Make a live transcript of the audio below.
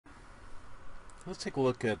Let's take a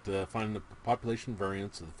look at finding the population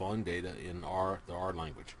variance of the following data in the R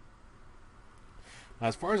language. Now,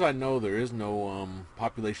 as far as I know, there is no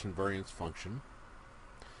population variance function,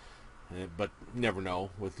 but you never know.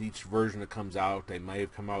 With each version that comes out, they may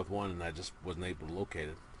have come out with one, and I just wasn't able to locate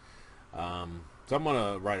it. So I'm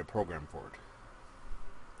going to write a program for it.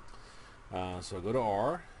 So I'll go to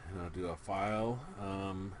R, and I'll do a file,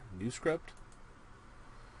 new script,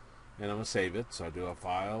 and I'm going to save it. So I do a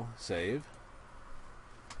file, save.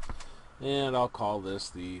 And I'll call this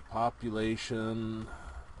the population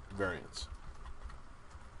variance.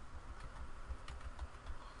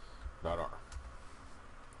 .r.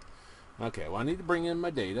 Okay, well I need to bring in my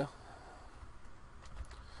data.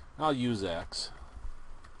 I'll use X.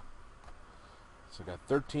 So I got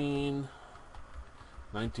 13,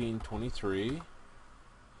 19, 23,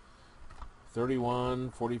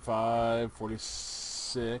 31, 45,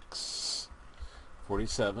 46,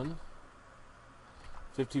 47,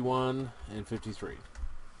 51, and 53.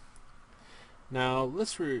 Now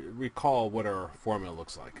let's recall what our formula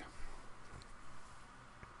looks like.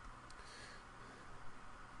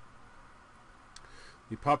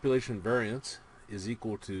 The population variance is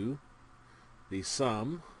equal to the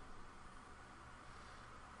sum,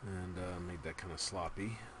 and made that kind of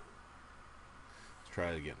sloppy. Let's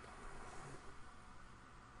try it again.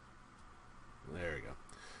 There we go.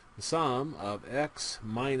 The sum of x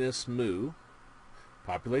minus mu,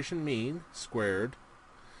 population mean squared,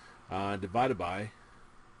 divided by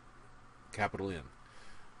capital N.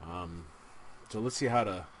 So let's see how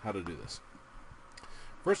to do this.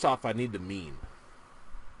 First off, I need the mean.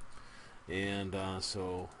 And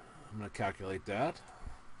so I'm going to calculate that.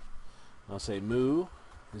 I'll say mu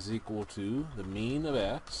is equal to the mean of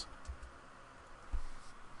x.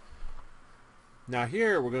 Now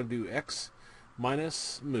here we're going to do x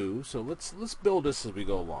minus mu. So let's build this as we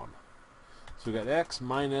go along. So we got x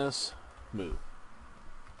minus mu.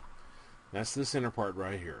 That's this inner part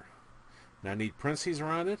right here. Now I need parentheses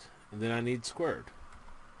around it, and then I need squared.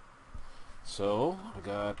 So I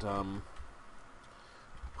got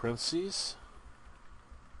parentheses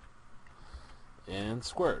and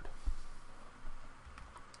squared.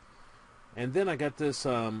 And then I got this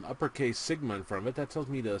uppercase sigma in front of it. That tells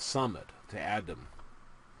me to sum it, to add them.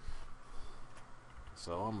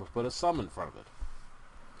 So I'm going to put a sum in front of it.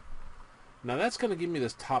 Now that's going to give me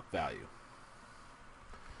this top value.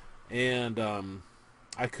 And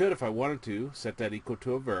I could, if I wanted to, set that equal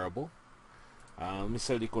to a variable. Let me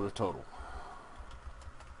set it equal to total.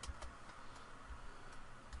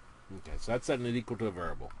 Okay, so that's setting it equal to a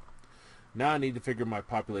variable. Now I need to figure my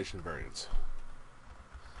population variance.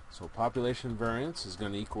 So population variance is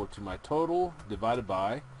going to equal to my total divided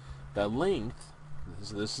by the length.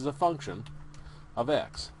 This is a function of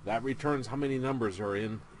x. That returns how many numbers are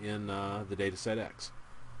in the data set x.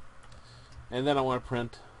 And then I want to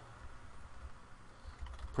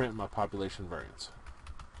print my population variance.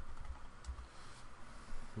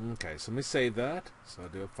 Okay, so let me save that. So I'll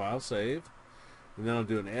do a file save, and then I'll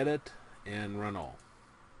do an edit and run all.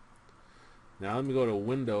 Now let me go to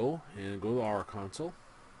Window and go to our console.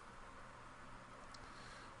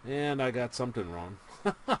 And I got something wrong.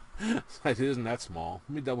 It isn't that small.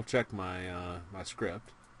 Let me double check my my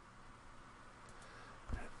script.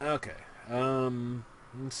 Okay.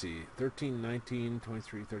 Let's see. 13, 19,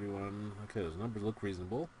 23, 31. Okay, those numbers look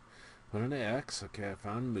reasonable. Put in an X. Okay, I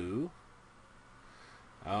found mu.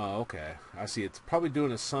 Oh, okay. I see. It's probably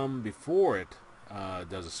doing a sum before it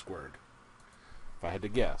does a squared, if I had to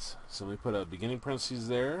guess. So let me put a beginning parentheses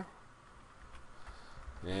there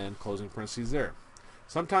and closing parentheses there.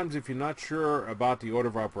 Sometimes if you're not sure about the order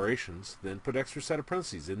of operations, then put extra set of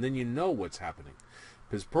parentheses, and then you know what's happening.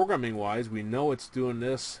 Because programming wise, we know it's doing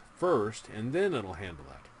this first, and then it'll handle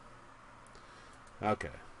that.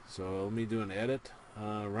 Okay, so let me do an edit,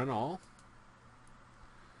 run all,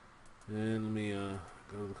 and let me go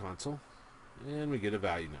to the console, and we get a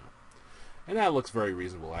value now. And that looks very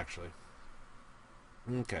reasonable, actually.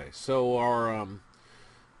 Okay, so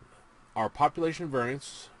our population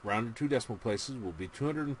variance, rounded 2 decimal places, will be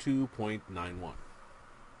 202.91.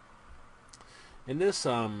 In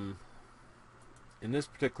this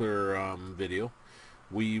particular video,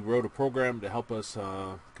 we wrote a program to help us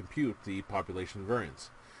compute the population variance,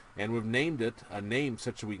 and we've named it a name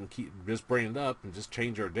such that we can just bring it up and just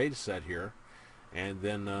change our data set here, and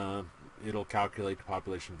then it'll calculate the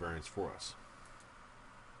population variance for us.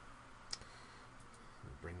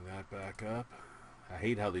 Bring that back up. I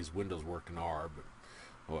hate how these windows work in R, but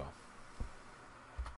oh well.